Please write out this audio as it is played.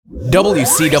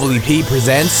WCWP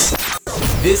presents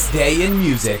This Day in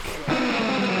Music.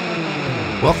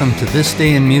 Welcome to This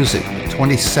Day in Music,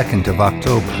 22nd of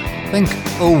October. Think,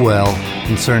 oh well,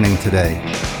 concerning today.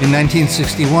 In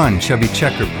 1961, Chubby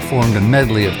Checker performed a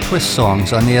medley of Twist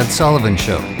songs on The Ed Sullivan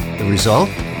Show. The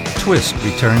result? Twist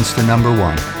returns to number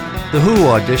one. The Who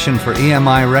auditioned for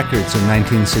EMI Records in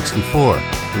 1964.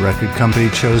 The record company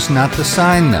chose not to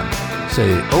sign them.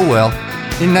 Say, oh well.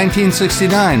 In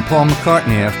 1969, Paul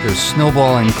McCartney, after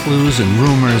snowballing clues and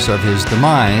rumors of his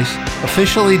demise,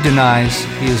 officially denies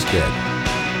he is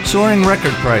dead. Soaring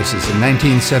record prices in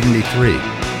 1973.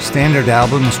 Standard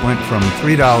albums went from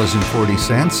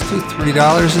 $3.40 to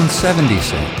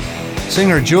 $3.70.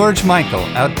 Singer George Michael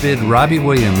outbid Robbie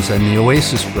Williams and the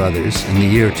Oasis Brothers in the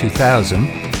year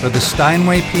 2000 for the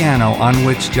Steinway piano on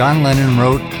which John Lennon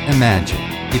wrote Imagine.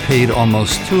 He paid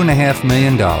almost $2.5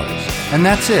 million. And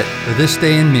that's it for This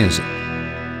Day in Music.